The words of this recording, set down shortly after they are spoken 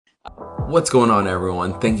What's going on,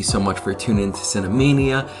 everyone? Thank you so much for tuning in to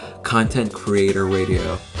Cinemania, Content Creator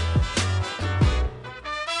Radio.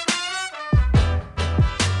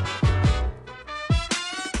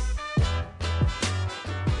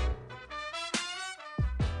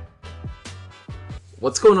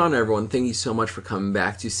 What's going on, everyone? Thank you so much for coming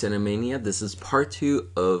back to Cinemania. This is part 2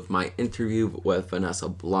 of my interview with Vanessa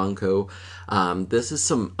Blanco. This is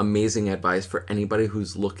some amazing advice for anybody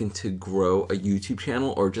who's looking to grow a YouTube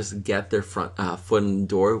channel or just get their foot in the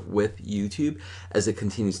door with YouTube as it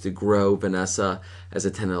continues to grow. Vanessa has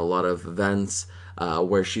attended a lot of events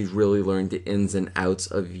where she's really learned the ins and outs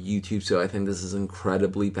of YouTube, so I think this is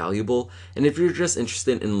incredibly valuable. And if you're just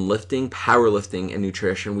interested in lifting, powerlifting, and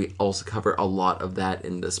nutrition, we also cover a lot of that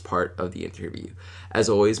in this part of the interview. As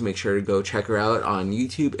always, make sure to go check her out on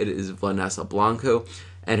YouTube. It is Vanessa Blanco,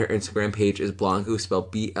 and her Instagram page is Blanco,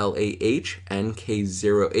 spelled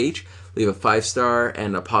BLAHNK0H. Leave a 5-star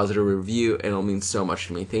and a positive review, and it'll mean so much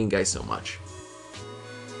to me. Thank you guys so much.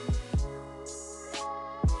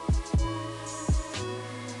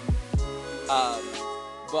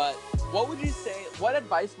 But what would you say, what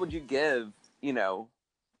advice would you give,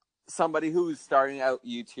 somebody who's starting out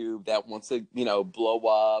YouTube that wants to, blow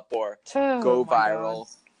up or go viral?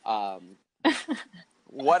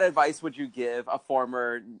 What advice would you give a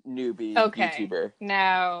former newbie YouTuber?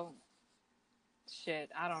 Now,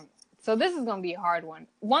 so this is going to be a hard one.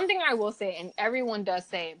 One thing I will say, and everyone does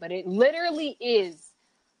say it, but it literally is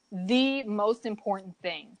the most important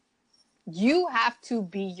thing. You have to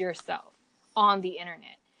be yourself on the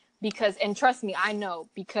internet. Because, and trust me, I know,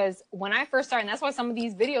 because when I first started, and that's why some of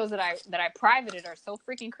these videos that I privated are so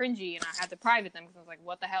freaking cringy, and I had to private them because I was like,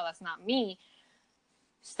 what the hell, that's not me.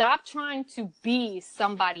 Stop trying to be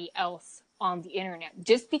somebody else on the internet.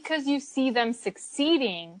 Just because you see them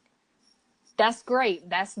succeeding, that's great.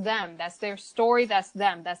 That's them. That's their story. That's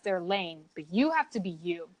them. That's their lane. But you have to be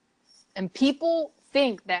you. And people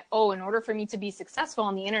think that, in order for me to be successful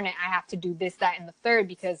on the internet, I have to do this, that, and the third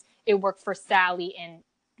because it worked for Sally and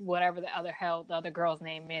whatever the other girl's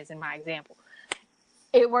name is in my example.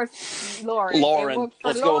 It worked for Lauren. It worked for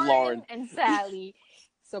Let's go with Lauren and Sally.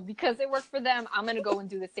 So because it worked for them, I'm going to go and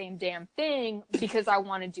do the same damn thing because I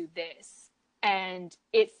want to do this. And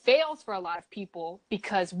it fails for a lot of people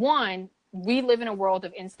because, one, we live in a world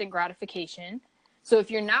of instant gratification. So if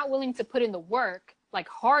you're not willing to put in the work, like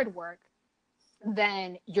hard work,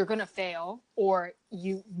 then you're going to fail or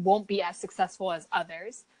you won't be as successful as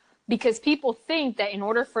others. Because people think that in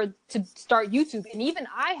order to start YouTube, and even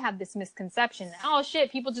I have this misconception, oh shit,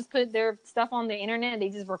 people just put their stuff on the internet and they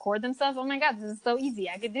just record themselves. Oh my God, this is so easy.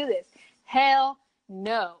 I could do this. Hell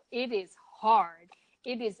no, it is hard.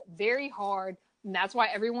 It is very hard. And that's why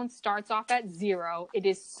everyone starts off at 0. It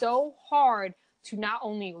is so hard to not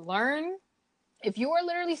only learn, if you are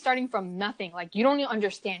literally starting from nothing, like you don't even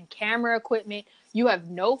understand camera equipment, you have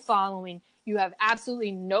no following, you have absolutely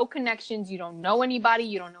no connections. You don't know anybody.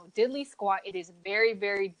 You don't know diddly squat. It is very,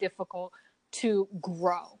 very difficult to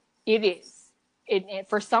grow. It is.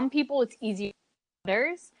 For some people, it's easier than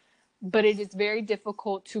others, but it is very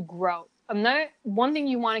difficult to grow. One thing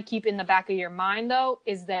you want to keep in the back of your mind, though,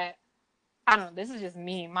 is that, I don't know, this is just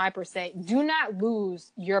me, my per se. Do not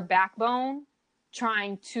lose your backbone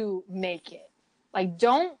trying to make it. Like,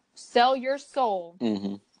 don't sell your soul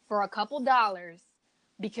for a couple dollars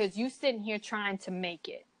because you sitting here trying to make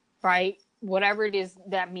it, right? Whatever it is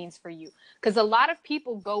that means for you. Because a lot of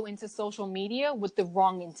people go into social media with the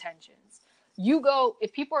wrong intentions.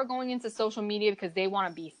 If people are going into social media because they want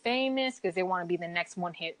to be famous, because they want to be the next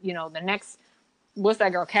one hit, the next, what's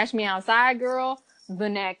that girl? Cash Me Outside girl, the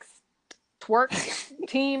next twerk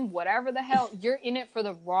team, whatever the hell, you're in it for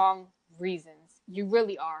the wrong reasons. You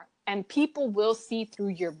really are. And people will see through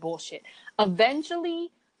your bullshit.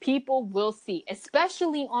 Eventually, people will see,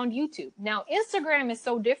 especially on YouTube. Now, Instagram is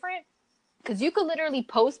so different because you could literally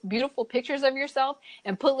post beautiful pictures of yourself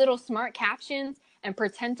and put little smart captions and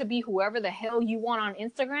pretend to be whoever the hell you want on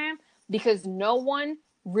Instagram because no one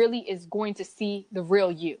really is going to see the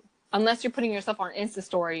real you unless you're putting yourself on Insta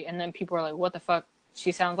story and then people are like, what the fuck?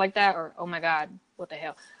 She sounds like that? Or, oh my God, what the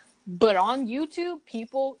hell? But on YouTube,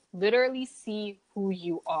 people literally see who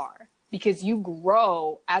you are because you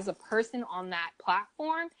grow as a person on that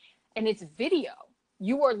platform and it's video.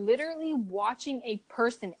 You are literally watching a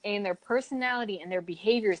person and their personality and their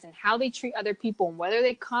behaviors and how they treat other people and whether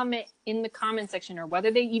they comment in the comment section or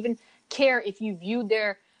whether they even care if you viewed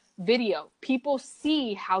their video. People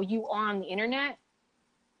see how you are on the internet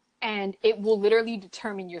and it will literally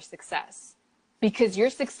determine your success because your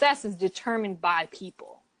success is determined by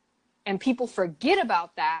people. And people forget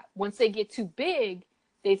about that once they get too big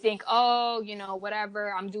They think, oh,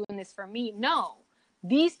 whatever, I'm doing this for me. No,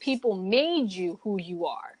 these people made you who you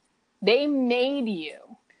are. They made you.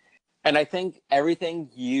 And I think everything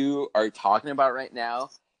you are talking about right now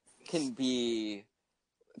can be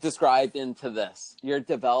described into this. You're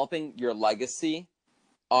developing your legacy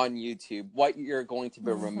on YouTube, what you're going to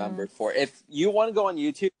be remembered for. If you want to go on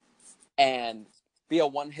YouTube and be a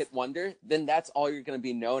one-hit wonder, then that's all you're going to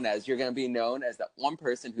be known as. You're going to be known as that one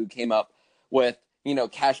person who came up with,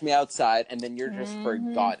 Cash Me Outside, and then you're just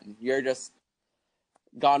forgotten. You're just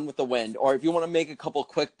gone with the wind. Or if you want to make a couple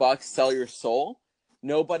quick bucks, sell your soul,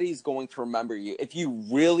 nobody's going to remember you. If you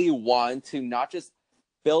really want to not just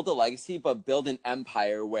build a legacy, but build an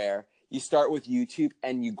empire where you start with YouTube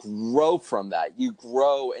and you grow from that, you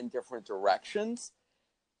grow in different directions,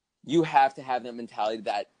 you have to have that mentality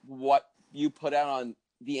that what you put out on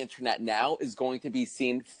the internet now is going to be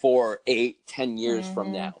seen for 8-10 years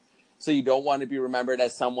from now. So you don't want to be remembered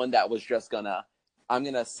as someone that was just I'm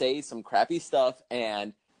gonna say some crappy stuff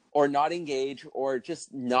or not engage or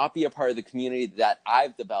just not be a part of the community that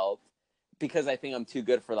I've developed because I think I'm too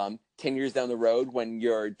good for them. 10 years down the road, when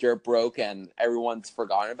you're dirt broke and everyone's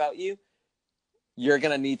forgotten about you, you're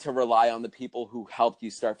gonna need to rely on the people who helped you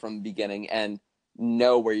start from the beginning and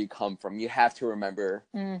know where you come from. You have to remember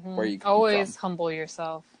where you come from. Always humble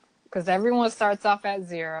yourself, because everyone starts off at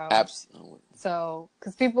 0. Absolutely. So,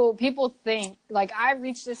 because people think, like, I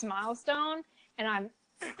reached this milestone and I'm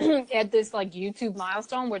at this, like, YouTube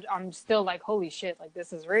milestone, which I'm still like, holy shit, like,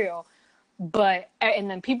 this is real. And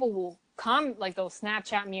then people will come, like, they'll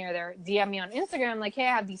Snapchat me or they'll DM me on Instagram, like, hey,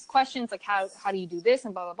 I have these questions, like, how do you do this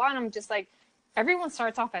and blah, blah, blah. And I'm just like, everyone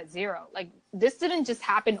starts off at 0. Like, this didn't just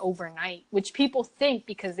happen overnight, which people think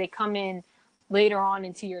because they come in later on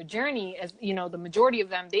into your journey, as the majority of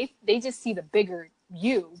them, they just see the bigger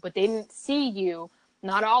you, but they didn't see you.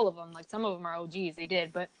 Not all of them, like some of them are OGs, they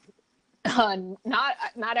did, but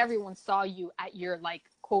not everyone saw you at your, like,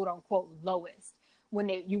 quote unquote lowest, when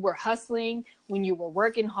you were hustling, when you were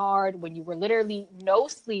working hard, when you were literally no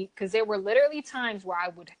sleep, because there were literally times where I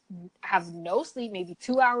would have no sleep, maybe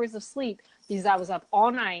 2 hours of sleep, because I was up all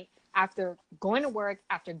night after going to work,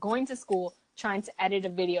 after going to school, trying to edit a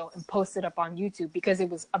video and post it up on YouTube, because it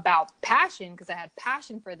was about passion, because I had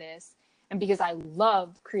passion for this, and because I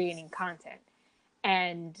loved creating content.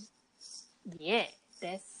 And yeah,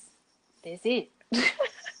 that's it.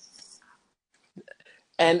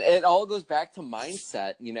 And it all goes back to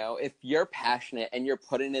mindset. If you're passionate and you're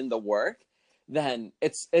putting in the work, then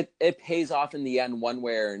it pays off in the end one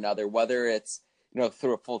way or another, whether it's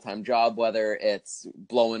through a full-time job, whether it's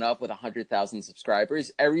blowing up with 100,000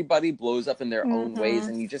 subscribers. Everybody blows up in their own ways,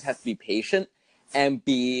 and you just have to be patient and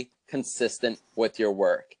be consistent with your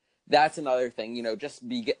work. That's another thing. Just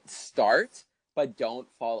start, but don't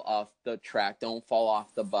fall off the track. Don't fall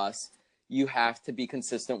off the bus. You have to be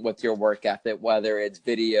consistent with your work ethic, whether it's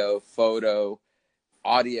video, photo,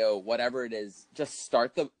 audio, whatever it is. Just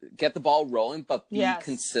get the ball rolling, but be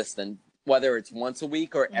consistent, whether it's once a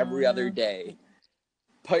week or every other day.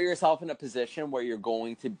 Put yourself in a position where you're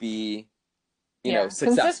going to be,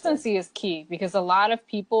 successful. Consistency is key, because a lot of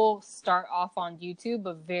people start off on YouTube,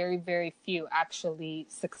 but very, very few actually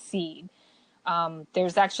succeed.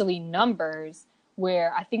 There's actually numbers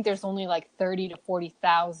where I think there's only like 30 to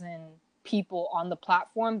 40,000 people on the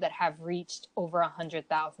platform that have reached over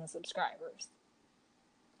 100,000 subscribers.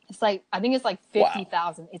 I think it's like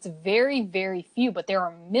 50,000. Wow. It's very, very few, but there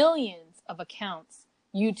are millions of accounts,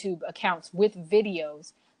 YouTube accounts with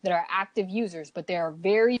videos that are active users, but there are a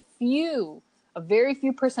very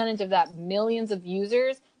few percentage of that millions of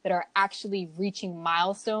users that are actually reaching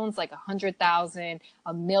milestones like 100,000,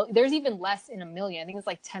 a million. There's even less in a million. I think it's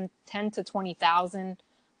like 10 to 20,000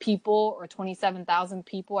 people, or 27,000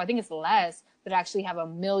 people. I think it's less that actually have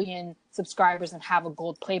 1 million subscribers and have a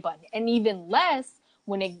gold play button, and even less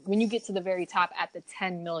when you get to the very top at the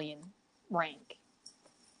 10 million rank.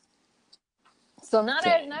 So not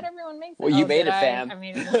everyone makes it. Well, you made it, fam. I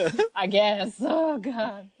mean, I guess. Oh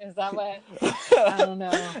God, is that what? I don't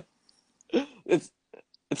know. It's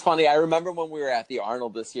funny. I remember when we were at the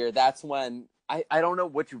Arnold this year. That's when I don't know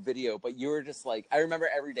which video, but you were just like, I remember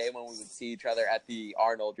every day when we would see each other at the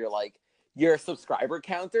Arnold, you're like, your subscriber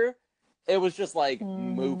counter, it was just like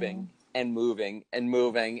moving and moving and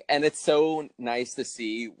moving. And it's so nice to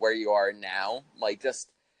see where you are now. Like,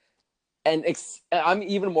 I'm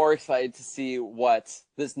even more excited to see what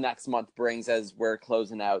this next month brings as we're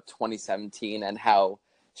closing out 2017 and how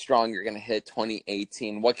strong you're going to hit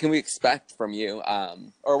 2018. What can we expect from you?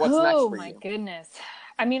 Or what's next for you? Oh my goodness.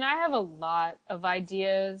 I mean, I have a lot of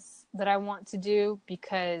ideas. that I want to do,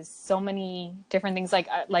 because so many different things,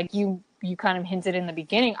 like you kind of hinted in the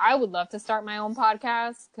beginning, I would love to start my own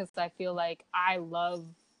podcast, because I feel like I love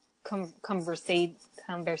conversation.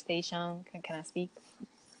 Can I speak?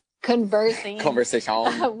 Conversing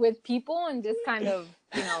Conversation. with people, and just kind of,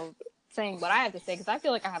 saying what I have to say, because I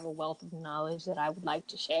feel like I have a wealth of knowledge that I would like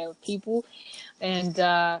to share with people. And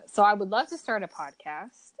so I would love to start a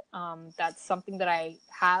podcast. That's something that I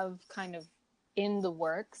have kind of in the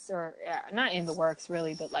works, or not in the works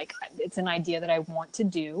really, but like it's an idea that I want to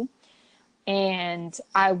do. And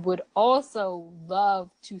I would also love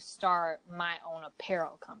to start my own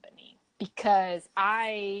apparel company, because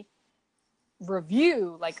I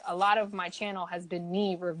review, like a lot of my channel has been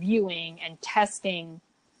me reviewing and testing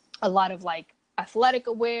a lot of like athletic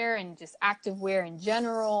wear and just active wear in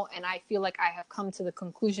general. And I feel like I have come to the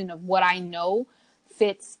conclusion of what I know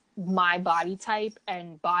fits my body type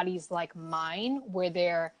and bodies like mine,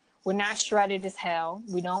 where we're not shredded as hell.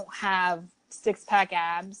 We don't have 6-pack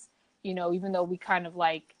abs, even though we kind of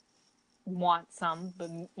like want some,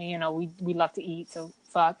 but we love to eat, so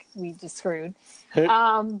fuck, we just screwed.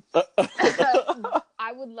 I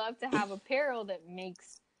would love to have apparel that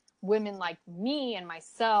makes women like me and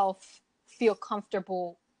myself feel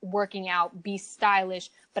comfortable working out, be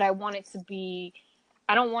stylish, but I want it to be,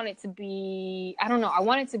 I don't want it to be, I don't know, I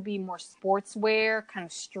want it to be more sportswear, kind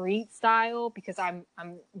of street style, because I'm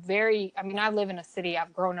very, I mean, I live in a city,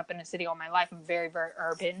 I've grown up in a city all my life, I'm very, very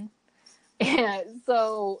urban. And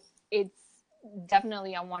so it's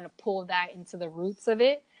definitely, I want to pull that into the roots of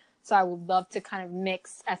it. So I would love to kind of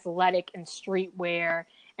mix athletic and streetwear,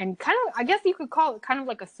 and kind of, I guess you could call it kind of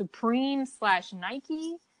like a Supreme /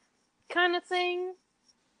 Nike kind of thing.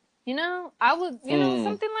 I would,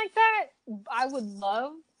 something like that. I would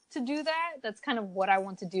love to do that. That's kind of what I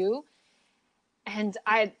want to do. And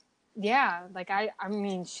I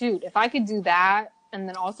mean, shoot, if I could do that and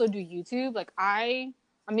then also do YouTube, like I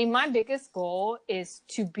mean, my biggest goal is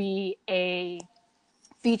to be a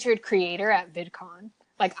featured creator at VidCon.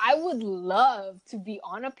 Like, I would love to be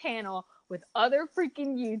on a panel with other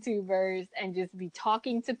freaking YouTubers and just be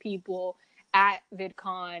talking to people at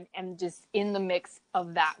VidCon and just in the mix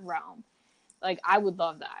of that realm. Like, I would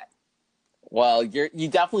love that. Well, you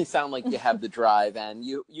definitely sound like you have the drive, and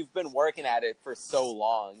you've been working at it for so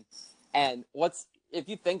long. And if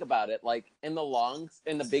you think about it, like in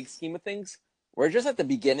the big scheme of things, we're just at the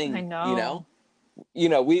beginning. I know.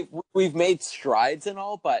 We've made strides and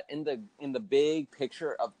all, but in the big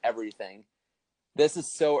picture of everything, this is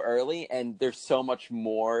so early, and there's so much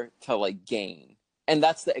more to like gain. And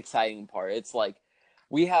that's the exciting part. It's like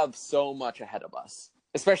we have so much ahead of us,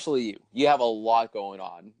 especially you. You have a lot going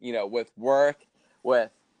on, with work,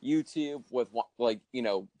 with YouTube, with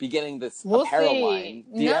beginning this apparel line.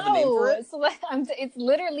 Do you have a name for it? It's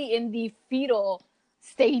literally in the fetal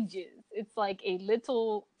stages. It's like a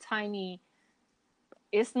little tiny.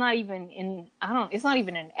 It's not even it's not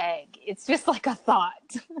even an egg. It's just like a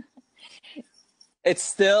thought. It's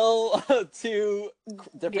still two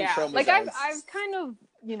different chromosomes. Like I've kind of,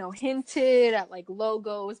 hinted at like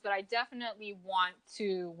logos, but I definitely want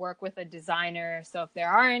to work with a designer. So if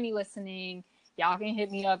there are any listening, y'all can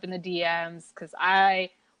hit me up in the DMs, because I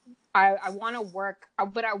want to work,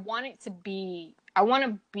 but I want to be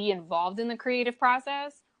involved in the creative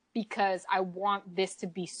process, because I want this to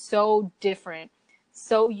be so different,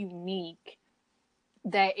 so unique,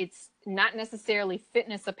 that it's not necessarily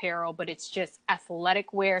fitness apparel, but it's just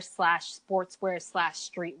athletic wear / sportswear /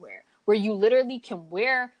 streetwear, where you literally can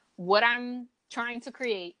wear what I'm trying to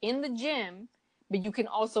create in the gym, but you can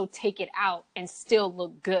also take it out and still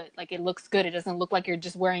look good. Like, it looks good. It doesn't look like you're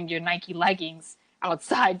just wearing your Nike leggings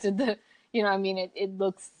outside to the, what I mean? It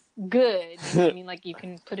looks good. I mean, like, you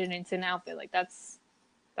can put it into an outfit. Like, that's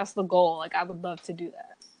the goal. Like, I would love to do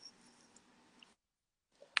that.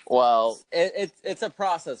 Well, it's a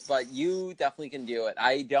process, but you definitely can do it.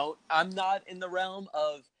 I'm not in the realm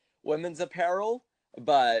of women's apparel,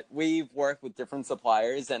 but we've worked with different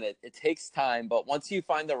suppliers, and it takes time. But once you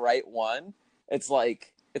find the right one, it's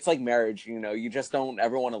like marriage, you just don't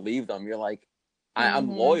ever want to leave them. You're like,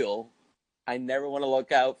 I'm loyal. I never want to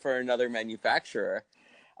look out for another manufacturer.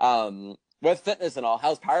 With fitness and all,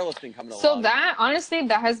 how's powerlifting coming along? So that, honestly,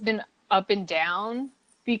 that has been up and down,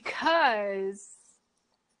 because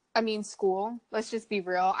I mean, school, let's just be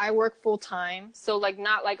real. I work full time. So like,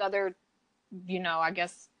 not like other, I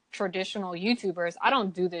guess traditional YouTubers. I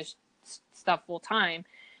don't do this stuff full time.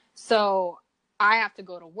 So I have to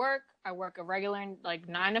go to work. I work a regular, like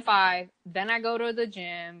 9 to 5. Then I go to the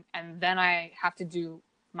gym, and then I have to do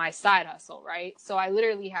my side hustle, right? So I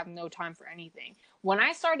literally have no time for anything. When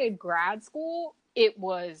I started grad school,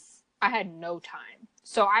 I had no time.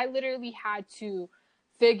 So I literally had to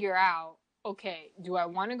figure out, okay, do I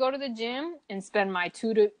want to go to the gym and spend my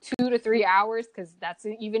 2 to 3 hours? Because that's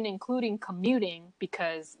even including commuting,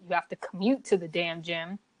 because you have to commute to the damn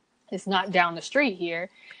gym. It's not down the street here.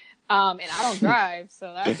 And I don't drive,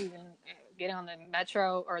 so that's even getting on the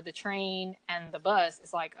metro or the train and the bus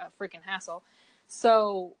is like a freaking hassle.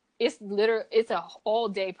 So it's a all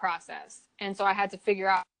day process. And so I had to figure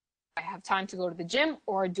out, I have time to go to the gym,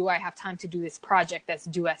 or do I have time to do this project that's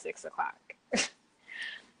due at 6:00?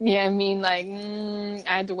 Yeah, I mean, like,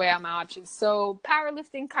 I had to weigh out my options. So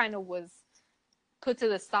powerlifting kind of was put to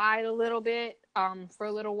the side a little bit for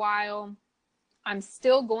a little while. I'm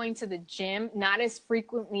still going to the gym, not as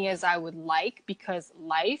frequently as I would like, because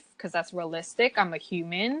that's realistic. I'm a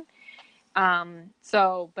human.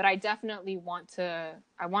 But I definitely want to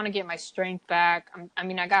get my strength back.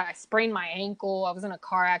 I sprained my ankle. I was in a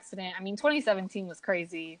car accident. 2017 was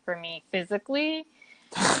crazy for me physically.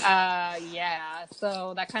 Yeah.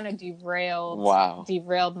 So that kind of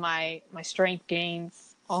derailed my strength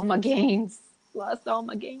gains, all my gains, lost all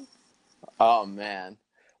my gains. Oh man.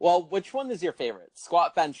 Well, which one is your favorite?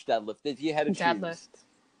 Squat, bench, deadlift? If you had to choose.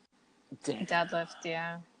 Deadlift,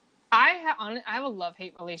 yeah. I have a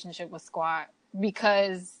love-hate relationship with squat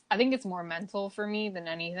because I think it's more mental for me than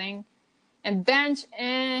anything. And bench,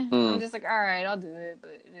 I'm just like, all right, I'll do it, but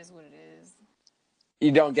it is what it is.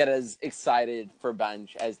 You don't get as excited for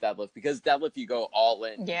bench as deadlift, because deadlift you go all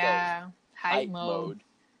in. Yeah, hype mode.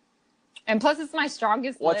 And plus, it's my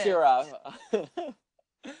strongest What's lift. Your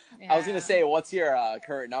I was going to say, what's your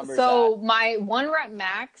current numbers? So my 1 rep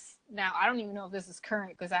max, now I don't even know if this is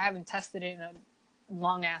current because I haven't tested it in a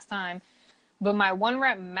long ass time, but my 1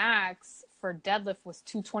 rep max for deadlift was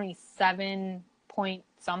 227 point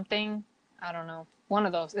something. I don't know. One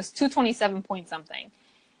of those. It's 227 point something.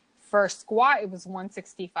 For squat, it was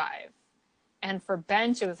 165. And for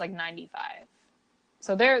bench, it was like 95.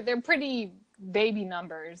 So they're pretty baby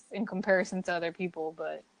numbers in comparison to other people,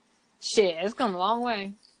 but shit, it's come a long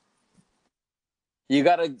way. You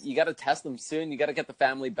gotta test them soon. You gotta get the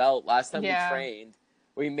family belt. Last time we trained,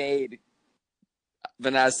 we made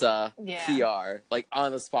Vanessa PR, like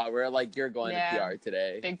on the spot. We're like, you're going to PR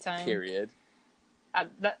today. Big time. Period. I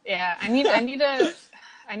need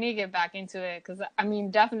to get back into it, because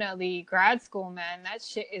definitely grad school, man, that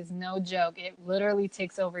shit is no joke. It literally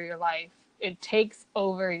takes over your life. It takes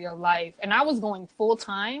over your life. And I was going full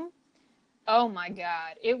time. Oh my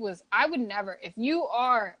God. I would never, if you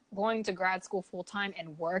are going to grad school full time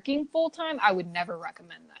and working full time, I would never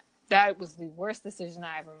recommend that. That was the worst decision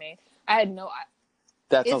I ever made.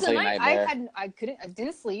 That sounds like a nightmare. I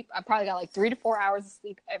didn't sleep. I probably got like 3 to 4 hours of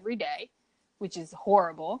sleep every day, which is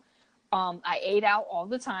horrible. I ate out all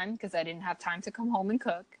the time because I didn't have time to come home and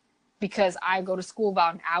cook, because I go to school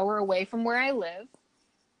about an hour away from where I live.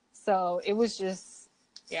 So it was just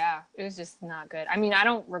not good. I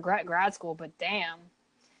don't regret grad school, but damn,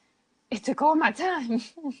 it took all my time.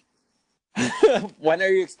 When are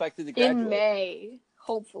you expected to graduate? In May,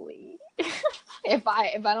 hopefully. if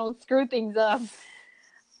I don't screw things up.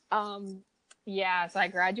 So I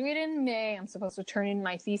graduated in May. I'm supposed to turn in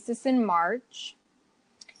my thesis in March.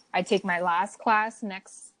 I take my last class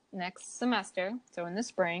next semester, so in the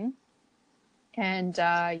spring. And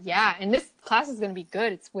and this class is going to be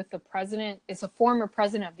good. It's with the president. It's a former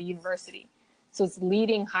president of the university. So it's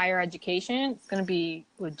leading higher education. It's going to be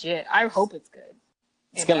legit. I hope it's good.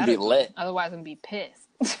 It's going to be lit. Otherwise, I'm going to be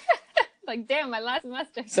pissed. Like, damn, my last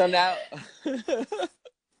semester. So now,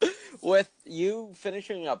 with you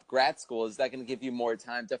finishing up grad school, is that going to give you more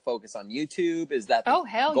time to focus on YouTube? Is that the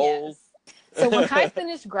goal? Yes. So when I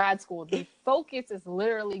finish grad school, the focus is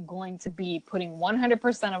literally going to be putting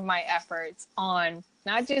 100% of my efforts on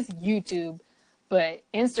not just YouTube, but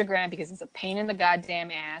Instagram, because it's a pain in the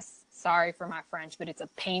goddamn ass. Sorry for my French, but it's a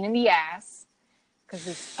pain in the ass because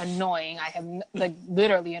it's annoying. I have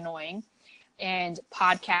literally annoying. And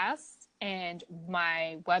podcasts and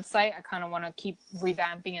my website. I kind of want to keep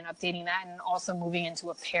revamping and updating that, and also moving into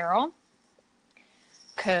apparel.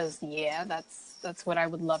 Because that's what I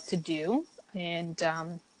would love to do. And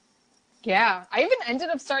I even ended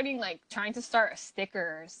up trying to start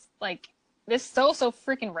stickers. Like, this so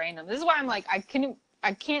freaking random. This is why I'm like, I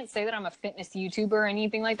can't say that I'm a fitness YouTuber or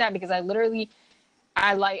anything like that, because I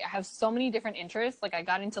have so many different interests. Like, I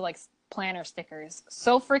got into like planner stickers,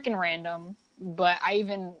 so freaking random. But I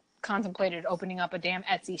even contemplated opening up a damn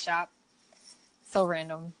Etsy shop. So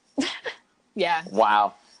random. Yeah.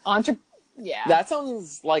 Wow. Yeah. That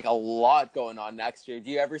sounds like a lot going on next year. Do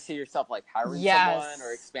you ever see yourself like hiring someone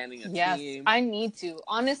or expanding a team? I need to.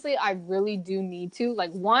 Honestly, I really do need to.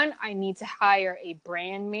 Like, one, I need to hire a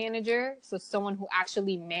brand manager, so someone who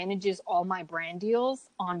actually manages all my brand deals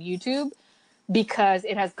on YouTube, because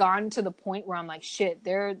it has gotten to the point where I'm like, shit,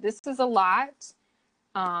 this is a lot.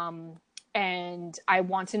 And I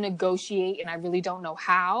want to negotiate, and I really don't know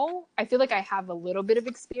how. I feel like I have a little bit of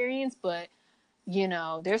experience, but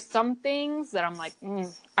there's some things that I'm like,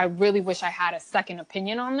 I really wish I had a second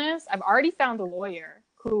opinion on this. I've already found a lawyer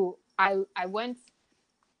who I went.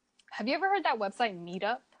 Have you ever heard that website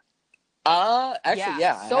Meetup? Actually,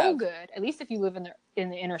 yeah, so I have. good. At least if you live in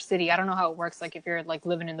the inner city. I don't know how it works, like if you're like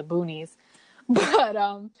living in the boonies, but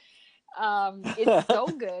it's so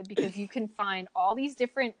good because you can find all these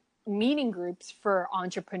different meeting groups for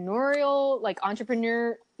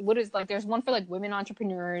there's one for like women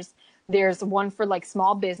entrepreneurs, there's one for like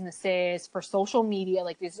small businesses, for social media,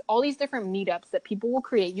 like there's all these different meetups that people will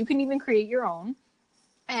create. You can even create your own,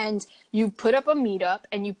 and you put up a meetup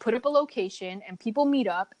and you put up a location and people meet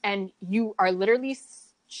up and you are literally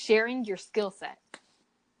sharing your skill set.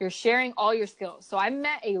 You're sharing all your skills. So I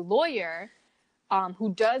met a lawyer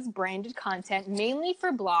who does branded content mainly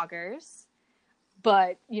for bloggers,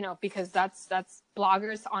 but because that's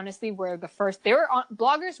bloggers honestly were the first.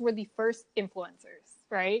 Bloggers were the first influencers,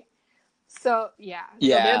 right? So so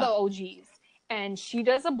they're the OGs. And she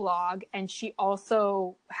does a blog, and she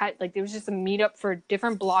also had there was just a meetup for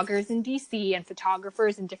different bloggers in DC and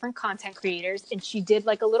photographers and different content creators, and she did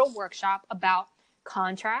like a little workshop about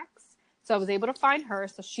contracts. So I was able to find her.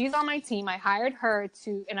 So she's on my team. I hired her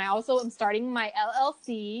and I also am starting my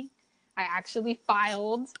LLC. I actually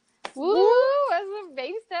filed. Woo! That's a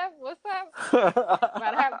baby step. What's up?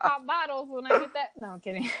 About to have pop bottles when I get that. No, I'm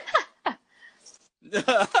kidding.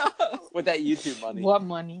 With that YouTube money. What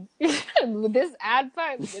money? With this damn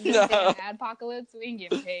adpocalypse, we ain't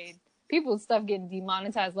getting paid. People's stuff getting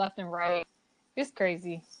demonetized left and right. It's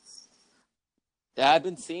crazy. Yeah, I've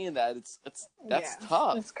been seeing that. That's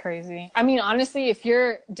tough. It's crazy. I mean, honestly, if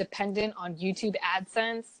you're dependent on YouTube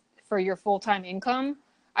AdSense for your full-time income,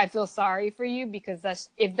 I feel sorry for you, because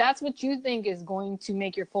if that's what you think is going to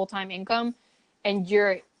make your full-time income, and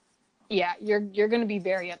you're going to be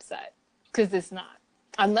very upset, because it's not.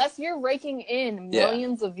 Unless you're raking in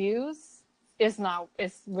millions of views, it's not.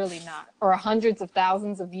 It's really not. Or hundreds of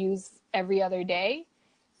thousands of views every other day.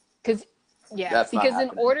 Because in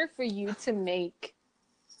order for you to make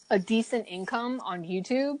a decent income on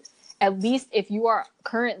YouTube, at least if you are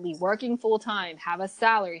currently working full-time, have a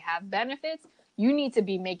salary, have benefits, you need to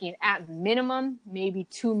be making at minimum maybe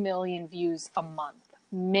 2 million views a month.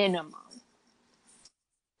 Minimum.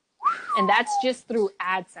 And that's just through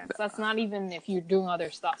AdSense. That's not even if you're doing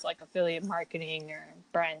other stuff like affiliate marketing or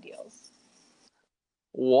brand deals.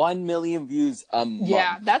 1 million views a month.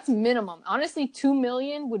 Yeah, that's minimum. Honestly, 2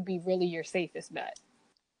 million would be really your safest bet.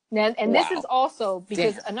 And this is also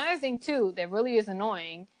because another thing too that really is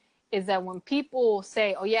annoying is that when people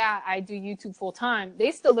say, "Oh yeah, I do YouTube full time,"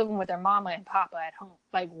 they still living with their mama and papa at home.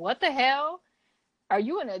 Like, what the hell? Are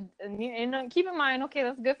you and keep in mind, okay,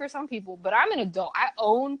 that's good for some people, but I'm an adult. I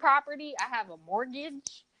own property. I have a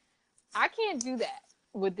mortgage. I can't do that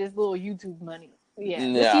with this little YouTube money. Yeah,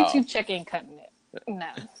 no. This YouTube check ain't cutting it. No.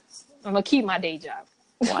 I'm going to keep my day job.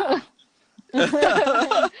 Wow.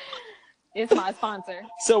 It's my sponsor.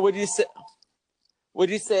 So would you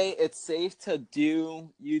say it's safe to do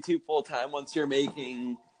YouTube full time once you're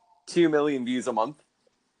making 2 million views a month?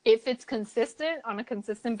 If it's consistent, on a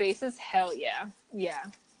consistent basis, hell yeah. Yeah.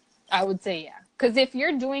 I would say yeah. Because if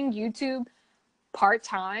you're doing YouTube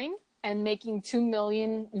part-time and making 2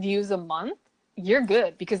 million views a month, you're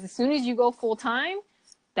good. Because as soon as you go full-time,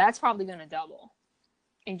 that's probably going to double.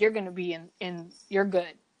 And you're going to be you're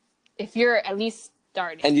good. If you're at least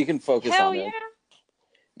starting. And you can focus on it. Hell yeah.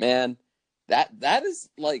 Man, that is,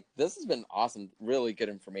 like, this has been awesome. Really good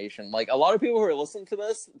information. Like, a lot of people who are listening to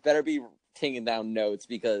this better be taking down notes,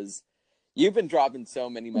 because you've been dropping so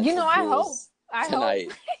many messages I tonight.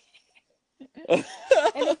 Hope.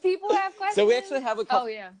 And if people have questions. So we actually have a couple. Oh,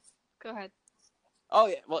 yeah. Go ahead. Oh,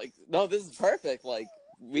 yeah. Well, no, this is perfect. Like,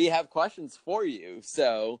 we have questions for you.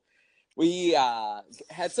 So we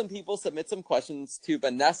had some people submit some questions to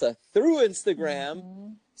Vanessa through Instagram.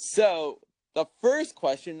 Mm-hmm. So the first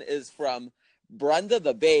question is from Brenda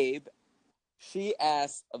the Babe. She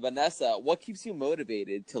asked Vanessa, what keeps you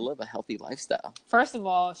motivated to live a healthy lifestyle? First of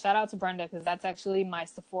all, shout out to Brenda, because that's actually my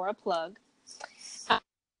Sephora plug.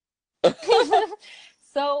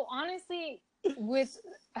 So honestly, with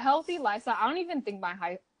healthy lifestyle, I don't even think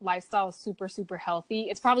my lifestyle is super, super healthy.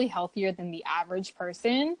 It's probably healthier than the average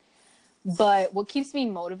person. But what keeps me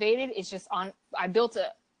motivated is I built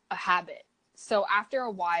a habit. So after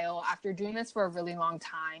a while, after doing this for a really long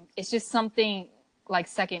time, it's just something like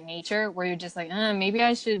second nature where you're just like, maybe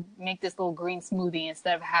I should make this little green smoothie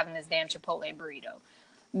instead of having this damn Chipotle burrito.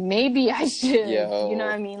 Maybe I should, you know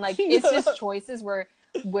what I mean? Like, it's just choices where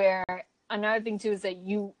another thing too is that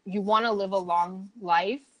you want to live a long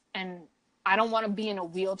life, and I don't want to be in a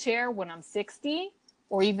wheelchair when I'm 60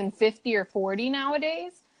 or even 50 or 40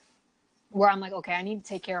 nowadays, where I'm like, okay, I need to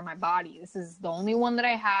take care of my body. This is the only one that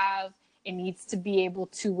I have. It needs to be able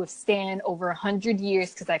to withstand over 100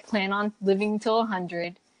 years because I plan on living till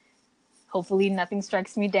 100. Hopefully nothing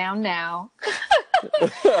strikes me down now.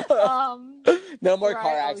 No more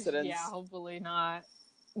car accidents. Yeah, hopefully not.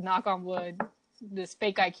 Knock on wood. This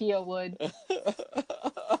fake IKEA wood.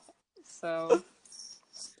 So.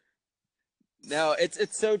 No,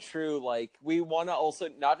 it's so true. Like, we want to also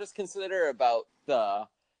not just consider about the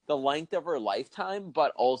length of our lifetime,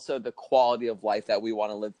 but also the quality of life that we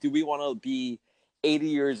want to live. Do we want to be 80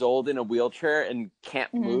 years old in a wheelchair and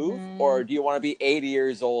can't move? Or do you want to be 80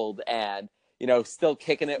 years old and, you know, still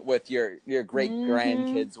kicking it with your great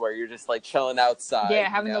grandkids where you're just like chilling outside? Yeah,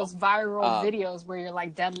 having those viral videos where you're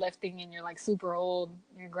like deadlifting and you're like super old,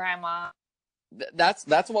 your grandma. That's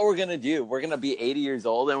what we're going to do. We're going to be 80 years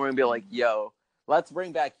old and we're going to be like, yo, let's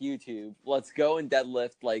bring back YouTube. Let's go and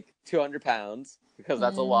deadlift like 200 pounds because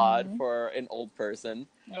that's a lot for an old person.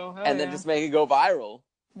 Oh, and then just make it go viral.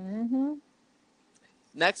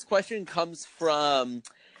 Next question comes from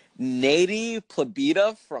Nady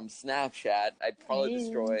Plebita from Snapchat. I probably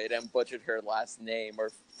destroyed and butchered her last name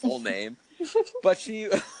or full name. But she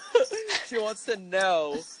wants to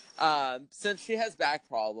know, since she has back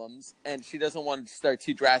problems and she doesn't want to start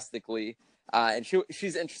too drastically, and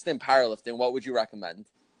she's interested in powerlifting, what would you recommend?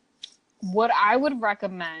 What I would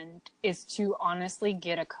recommend is to honestly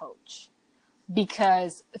get a coach,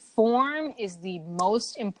 because form is the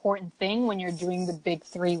most important thing when you're doing the big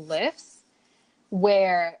 3 lifts,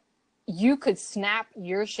 where you could snap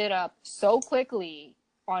your shit up so quickly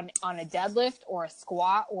on a deadlift or a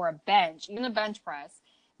squat or a bench, even a bench press,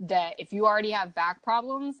 that if you already have back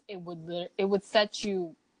problems, it would set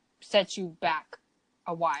you back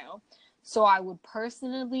a while. So I would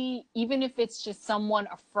personally, even if it's just someone,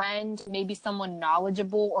 a friend, maybe someone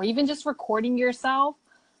knowledgeable, or even just recording yourself,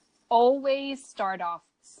 always start off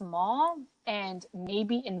small and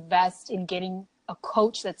maybe invest in getting a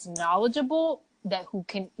coach that's knowledgeable, who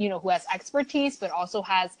has expertise, but also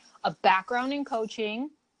has a background in coaching,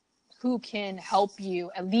 who can help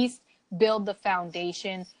you at least build the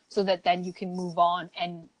foundation so that then you can move on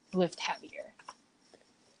and lift heavier.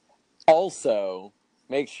 Also,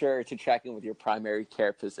 make sure to check in with your primary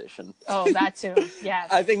care physician. Oh, that too. Yes.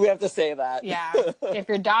 I think we have to say that. Yeah. If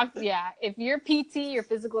your PT, your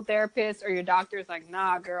physical therapist, or your doctor is like,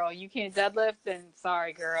 nah, girl, you can't deadlift, then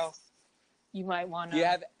sorry, girl. You might want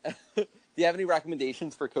to. Do you have any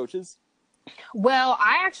recommendations for coaches? Well,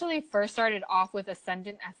 I actually first started off with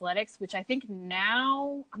Ascendant Athletics, which I think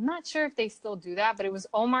now, I'm not sure if they still do that, but it was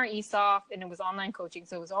Omar Esoff, and it was online coaching.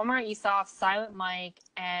 So it was Omar Esoff, Silent Mike,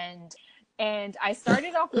 and I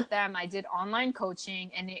started off with them. I did online coaching,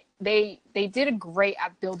 and they did great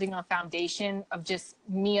at building a foundation of just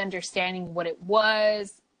me understanding what it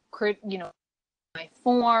was, my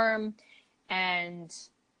form, and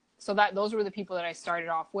so those were the people that I started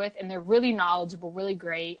off with, and they're really knowledgeable, really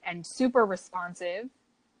great, and super responsive.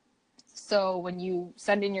 So when you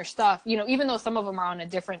send in your stuff, even though some of them are on a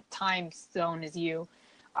different time zone as you,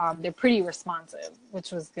 they're pretty responsive,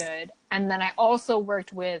 which was good. And then I also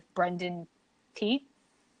worked with Brendan Teeth.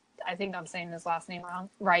 I think I'm saying his last name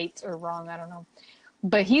right or wrong. I don't know.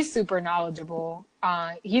 But he's super knowledgeable.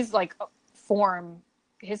 He's like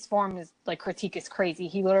his form is like, critique is crazy.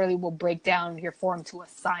 He literally will break down your form to a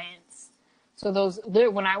science. So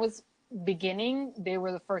when I was beginning, they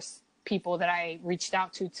were the first people that I reached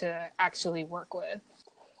out to actually work with.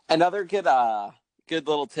 Another good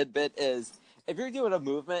little tidbit is, if you're doing a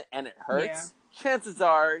movement and it hurts, chances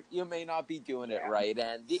are you may not be doing it right.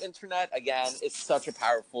 And the internet, again, is such a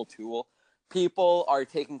powerful tool. People are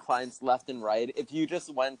taking clients left and right. If you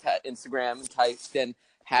just went to Instagram and typed in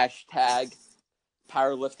hashtag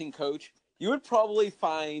powerlifting coach, you would probably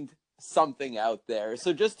find something out there.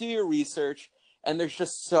 So just do your research. And there's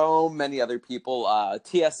just so many other people.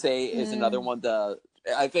 TSA is another one.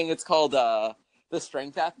 I think it's called the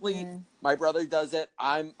Strength Athlete. My brother does it.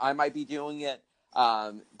 I might be doing it.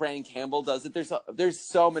 Brandon Campbell does it. There's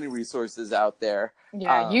so many resources out there.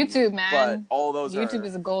 Yeah, YouTube, man. But all those YouTube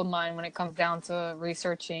is a gold mine when it comes down to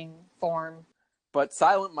researching form. But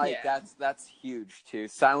Silent Mike, that's huge too.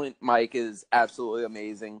 Silent Mike is absolutely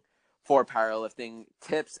amazing for powerlifting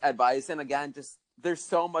tips, advice, and again, just there's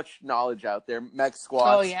so much knowledge out there. Meg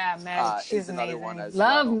Squats. Oh yeah, Meg, she's is another amazing. one as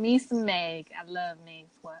Love well. me some Meg. I love Meg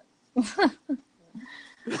Squat.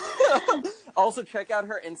 Also, check out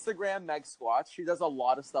her Instagram, Meg Squats. She does a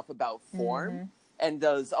lot of stuff about form. Mm-hmm. And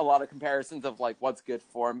does a lot of comparisons of like what's good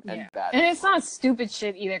form and bad. And it's not stupid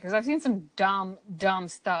shit either, because I've seen some dumb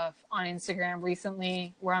stuff on Instagram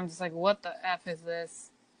recently where I'm just like, what the F is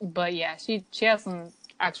this? But yeah, she has some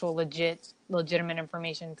actual legitimate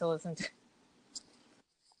information to listen to.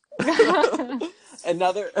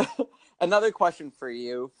 Another question for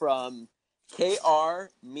you from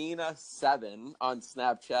KR Mina7 on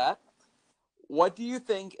Snapchat. What do you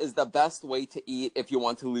think is the best way to eat if you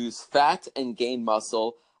want to lose fat and gain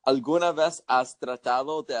muscle? ¿Alguna vez has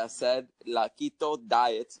tratado de hacer la keto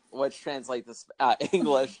diet? Which translates to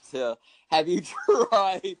English to, have you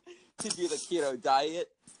tried to do the keto diet?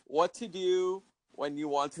 What to do when you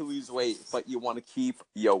want to lose weight, but you want to keep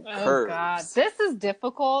your curves? Oh God, this is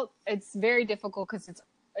difficult. It's very difficult because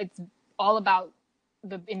it's all about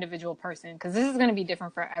the individual person, because this is going to be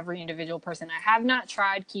different for every individual person. I have not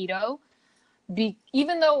tried keto.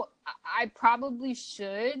 Even though I probably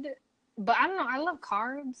should, but I don't know. I love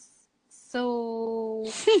carbs, so.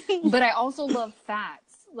 But I also love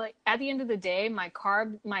fats. Like at the end of the day, my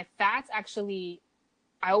fats actually,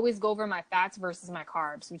 I always go over my fats versus my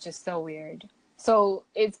carbs, which is so weird. So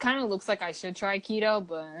it kind of looks like I should try keto,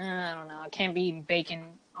 but I don't know. I can't be eating bacon,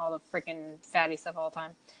 all the freaking fatty stuff all the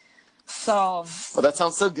time. So. Well, that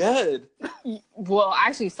sounds so good. Well, I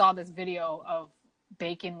actually saw this video of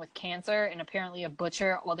bacon with cancer, and apparently a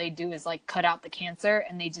butcher, all they do is like cut out the cancer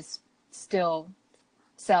and they just still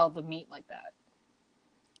sell the meat like that.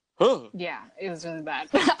 Huh. Yeah, it was really bad.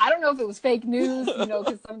 I don't know if it was fake news,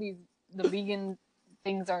 because some of the vegan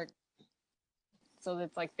things are, so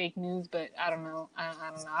it's like fake news, but I don't know. I don't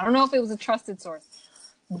know. I don't know if it was a trusted source.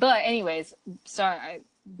 But anyways, sorry, I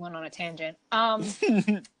went on a tangent.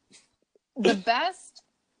 The best,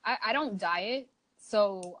 I don't diet.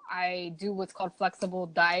 So I do what's called flexible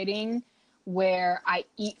dieting, where I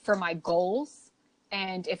eat for my goals.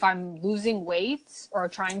 And if I'm losing weight or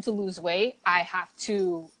trying to lose weight, I have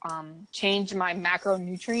to change my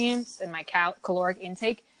macronutrients and my caloric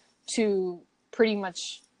intake to pretty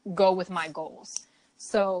much go with my goals.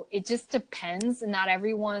 So it just depends. Not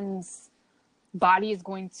everyone's body is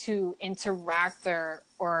going to interact or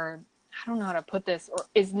I don't know how to put this, or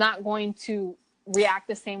is not going to react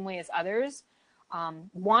the same way as others.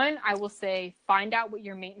 One, I will say, find out what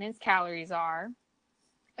your maintenance calories are.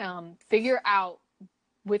 Figure out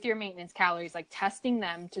with your maintenance calories, like testing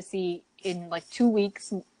them to see in like 2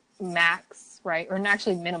 weeks max, right? Or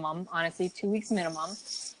actually minimum, honestly, 2 weeks minimum.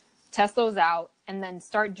 Test those out and then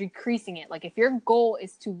start decreasing it. Like if your goal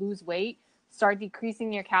is to lose weight, start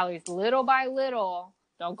decreasing your calories little by little.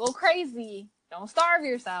 Don't go crazy. Don't starve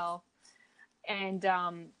yourself. And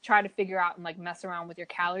try to figure out and like mess around with your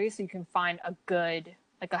calories so you can find a good,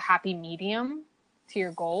 like a happy medium to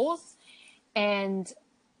your goals. And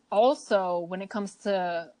also when it comes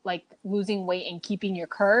to like losing weight and keeping your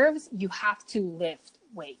curves, you have to lift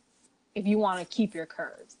weights if you want to keep your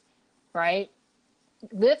curves, right?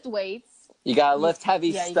 Lift weights. You gotta lift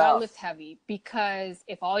heavy stuff. Yeah, you gotta lift heavy, because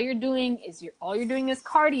if all you're doing is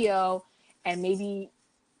cardio, and maybe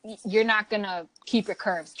you're not gonna keep your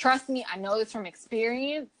curves. Trust me, I know this from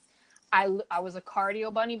experience. I was a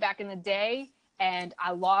cardio bunny back in the day, and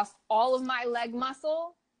I lost all of my leg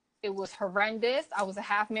muscle. It was horrendous. I was a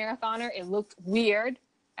half marathoner. It looked weird.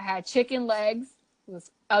 I had chicken legs. It was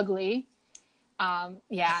ugly.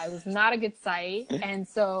 It was not a good sight. And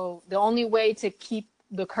so the only way to keep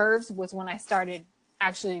the curves was when I started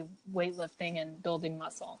actually weightlifting and building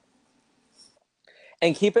muscle.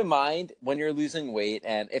 And keep in mind, when you're losing weight,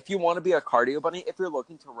 and if you want to be a cardio bunny, if you're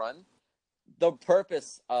looking to run, the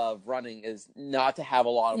purpose of running is not to have a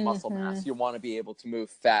lot of muscle mass. You want to be able to move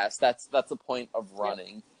fast. That's the point of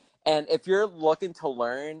running. Yep. And if you're looking to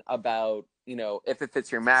learn about, if it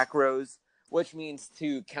fits your macros, which means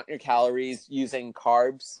to count your calories using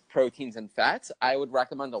carbs, proteins, and fats, I would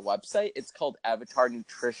recommend a website. It's called Avatar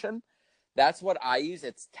Nutrition. That's what I use.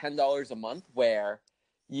 It's $10 a month, where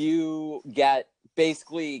you get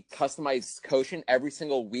basically customized coaching every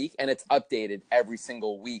single week, and it's updated every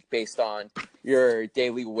single week based on your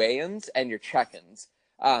daily weigh-ins and your check-ins.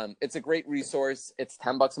 It's a great resource. It's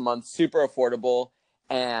 $10 a month, super affordable,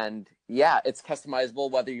 and yeah, it's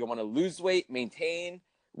customizable whether you want to lose weight, maintain,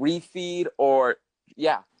 refeed, or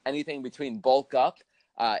anything between, bulk up.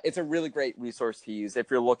 It's a really great resource to use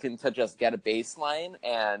if you're looking to just get a baseline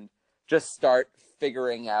and just start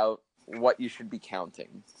figuring out what you should be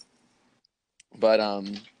counting. But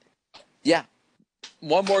Yeah.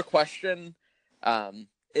 One more question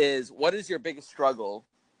is, what is your biggest struggle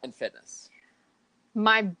in fitness?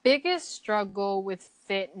 My biggest struggle with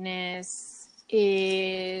fitness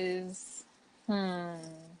is,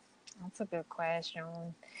 that's a good question.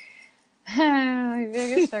 My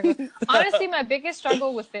biggest struggle. Honestly, my biggest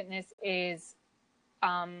struggle with fitness is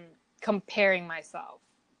comparing myself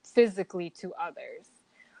physically to others,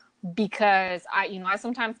 because I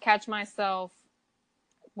sometimes catch myself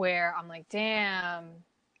where I'm like, damn,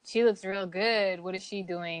 she looks real good. What is she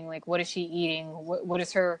doing? Like, what is she eating? What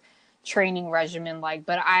is her training regimen like?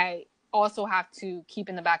 But I also have to keep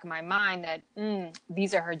in the back of my mind that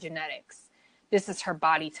these are her genetics. This is her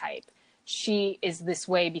body type. She is this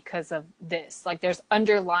way because of this. Like, there's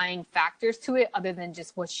underlying factors to it other than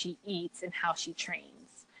just what she eats and how she trains.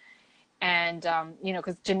 And,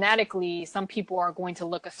 because genetically, some people are going to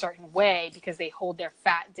look a certain way because they hold their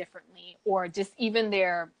fat differently, or just even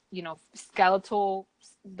their, skeletal,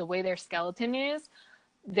 the way their skeleton is,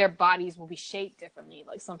 their bodies will be shaped differently.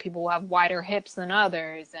 Like, some people will have wider hips than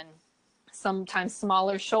others, and sometimes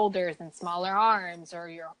smaller shoulders and smaller arms, or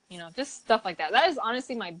just stuff like that. That is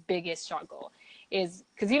honestly my biggest struggle, is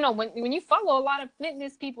because when you follow a lot of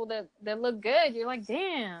fitness people that look good, you're like,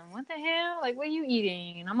 damn, what the hell, like, what are you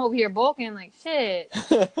eating? And I'm over here bulking like shit.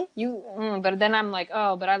 But then I'm like,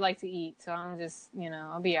 oh, but I like to eat, so I'm just,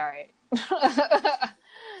 I'll be all right.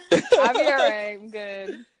 I'll be all right. I'm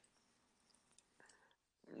good.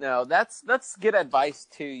 No, that's good advice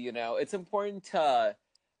too. It's important to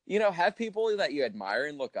have people that you admire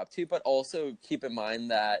and look up to, but also keep in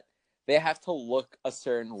mind that they have to look a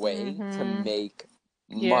certain way to make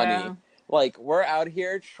money. Like, we're out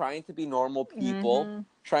here trying to be normal people,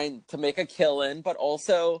 trying to make a killing, but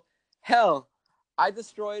also, hell, I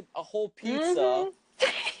destroyed a whole pizza.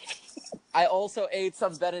 I also ate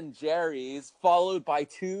some Ben & Jerry's, followed by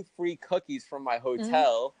 2 free cookies from my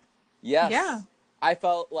hotel. Yes. Yeah. I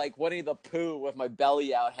felt like Winnie the Pooh with my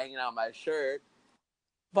belly out, hanging out my shirt.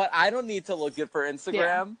 But I don't need to look good for Instagram.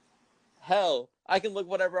 Yeah. Hell, I can look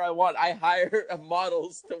whatever I want. I hire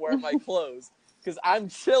models to wear my clothes because I'm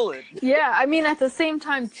chilling. Yeah, I mean, at the same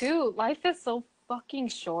time, too, life is so fucking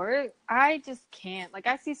short. I just can't. Like,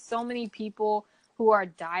 I see so many people who are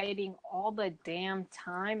dieting all the damn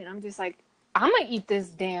time, and I'm just like, I'm going to eat this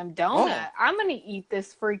damn donut. Oh. I'm going to eat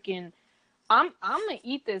this freaking... I'm going to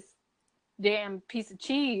eat this damn piece of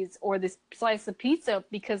cheese or this slice of pizza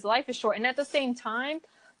because life is short. And at the same time,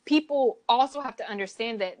 people also have to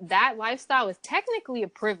understand that lifestyle is technically a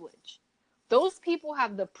privilege. Those people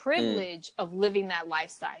have the privilege of living that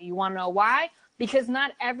lifestyle. You want to know why? Because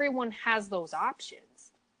not everyone has those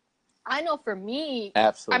options. I know for me,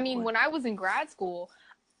 absolutely. I mean, when I was in grad school,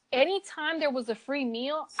 anytime there was a free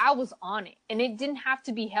meal, I was on it. And it didn't have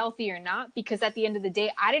to be healthy or not, because at the end of the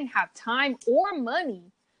day, I didn't have time or money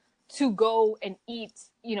to go and eat,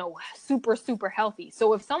 super, super healthy.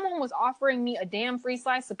 So if someone was offering me a damn free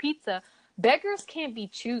slice of pizza, beggars can't be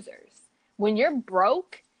choosers. When you're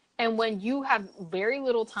broke and when you have very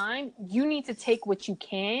little time, you need to take what you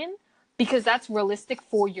can, because that's realistic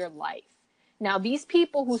for your life. Now, these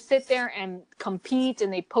people who sit there and compete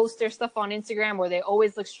and they post their stuff on Instagram, or they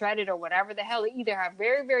always look shredded or whatever the hell, they either have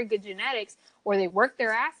very, very good genetics or they work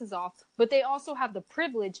their asses off, but they also have the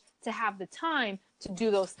privilege to have the time to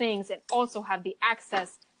do those things and also have the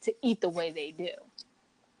access to eat the way they do.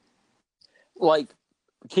 Like,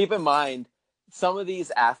 keep in mind, some of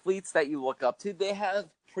these athletes that you look up to, they have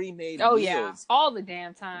pre-made meals. Yeah, all the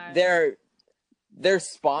damn time. They're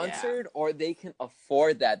sponsored, or they can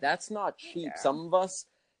afford that. That's not cheap. Yeah. Some of us,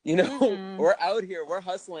 we're out here, we're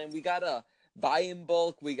hustling. We gotta buy in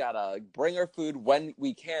bulk. We gotta bring our food when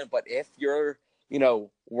we can. But if you're,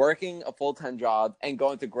 working a full-time job and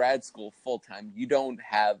going to grad school full-time, you don't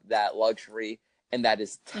have that luxury, and that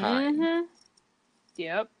is time.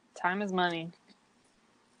 Yep. Time is money.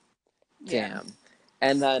 Damn. Yeah.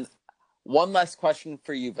 And then one last question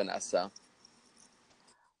for you, Vanessa.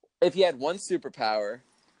 If you had one superpower,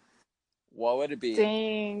 what would it be?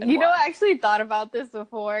 Dang. I actually thought about this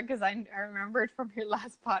before, because I remembered from your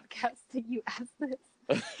last podcast that you asked this.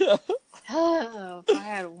 Oh, if I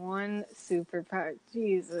had one superpower.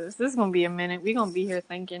 Jesus. This is going to be a minute. We're going to be here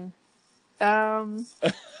thinking.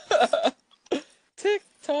 Tick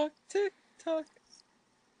tock, tick tock.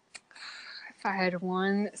 If I had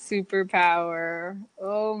one superpower.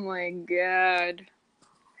 Oh my God.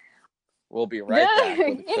 We'll be right back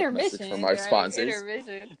with a quick message from our sponsors.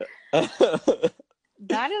 Intermission.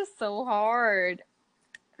 That is so hard.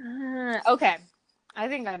 Okay. I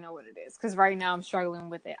think I know what it is, because right now I'm struggling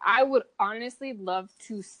with it. I would honestly love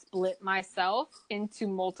to split myself into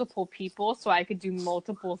multiple people so I could do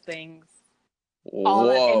multiple things. all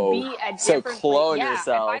that, and Whoa. be at So different clone yeah,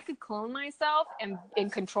 yourself. if I could clone myself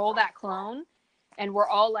and control that clone, and we're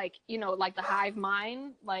all like, you know, like the hive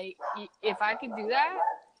mind, like if I could do that,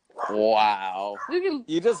 Wow. you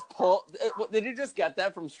You just pull. Did you just get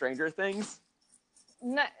that from Stranger Things?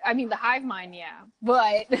 not, I mean the hive mind, yeah,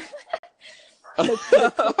 but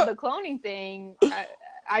the cloning thing,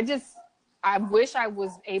 I wish I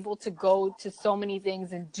was able to go to so many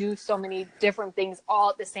things and do so many different things all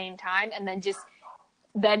at the same time, and then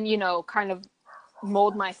you know, kind of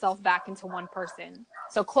mold myself back into one person.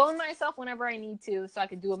 So clone myself whenever I need to, so I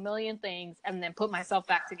could do a million things and then put myself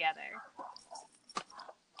back together.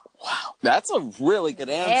 Wow, that's a really good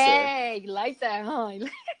answer. Hey, you like that, huh?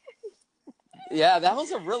 Yeah, that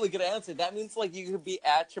was a really good answer. That means like you could be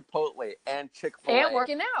at Chipotle and Chick-fil-A And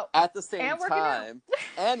working out at the same and working time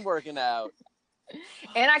and working out.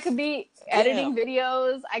 And I could be editing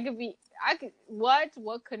videos.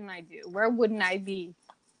 What couldn't I do? Where wouldn't I be?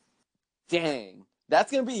 Dang.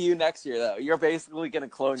 That's going to be you next year, though. You're basically going to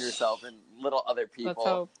clone yourself and little other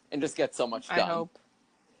people and just get so much done. I hope.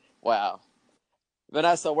 Wow.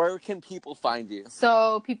 Vanessa, where can people find you?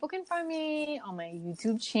 So people can find me on my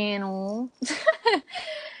YouTube channel.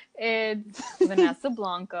 It's Vanessa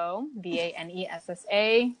Blanco,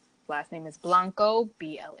 Vanessa. Last name is Blanco,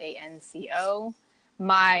 Blanco.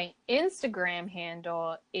 My Instagram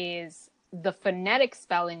handle is the phonetic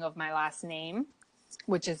spelling of my last name,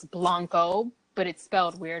 which is Blanco, but it's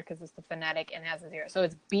spelled weird because it's the phonetic and has a 0. So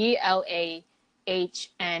it's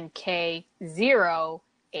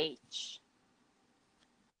BLAHNK0H.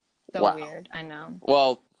 So wow. weird, I know.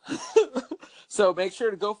 Well, so make sure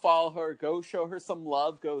to go follow her, go show her some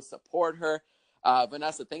love, go support her.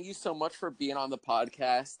 Vanessa, thank you so much for being on the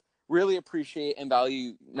podcast. Really appreciate and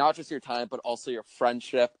value not just your time, but also your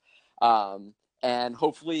friendship. And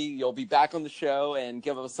hopefully you'll be back on the show and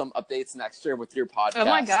give us some updates next year with your podcast. Oh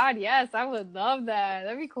my God, yes, I would love that.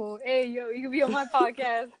 That'd be cool. Hey, yo, you can be on my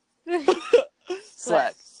podcast.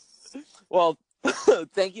 Sweat. Well,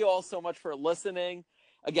 thank you all so much for listening.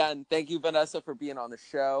 Again, thank you, Vanessa, for being on the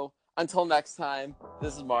show. Until next time,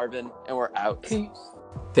 this is Marvin, and we're out. Peace.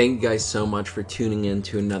 Thank you guys so much for tuning in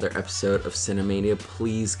to another episode of Cinemania.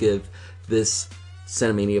 Please give this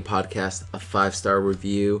Cinemania podcast a 5-star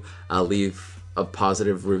review. Leave a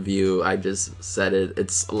positive review. I just said it.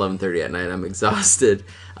 It's 11:30 at night. I'm exhausted.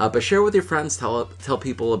 But share with your friends. Tell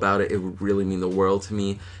people about it. It would really mean the world to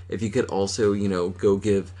me. If you could also, go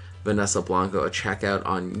give Vanessa Blanco a check out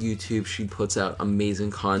on YouTube. She puts out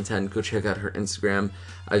amazing content. Go check out her Instagram.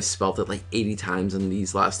 I've spelled it like 80 times in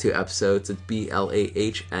these last 2 episodes. It's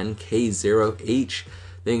BLAHNK0H.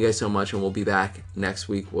 Thank you guys so much, and we'll be back next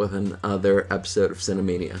week with another episode of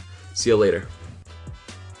Cinemania. See you later.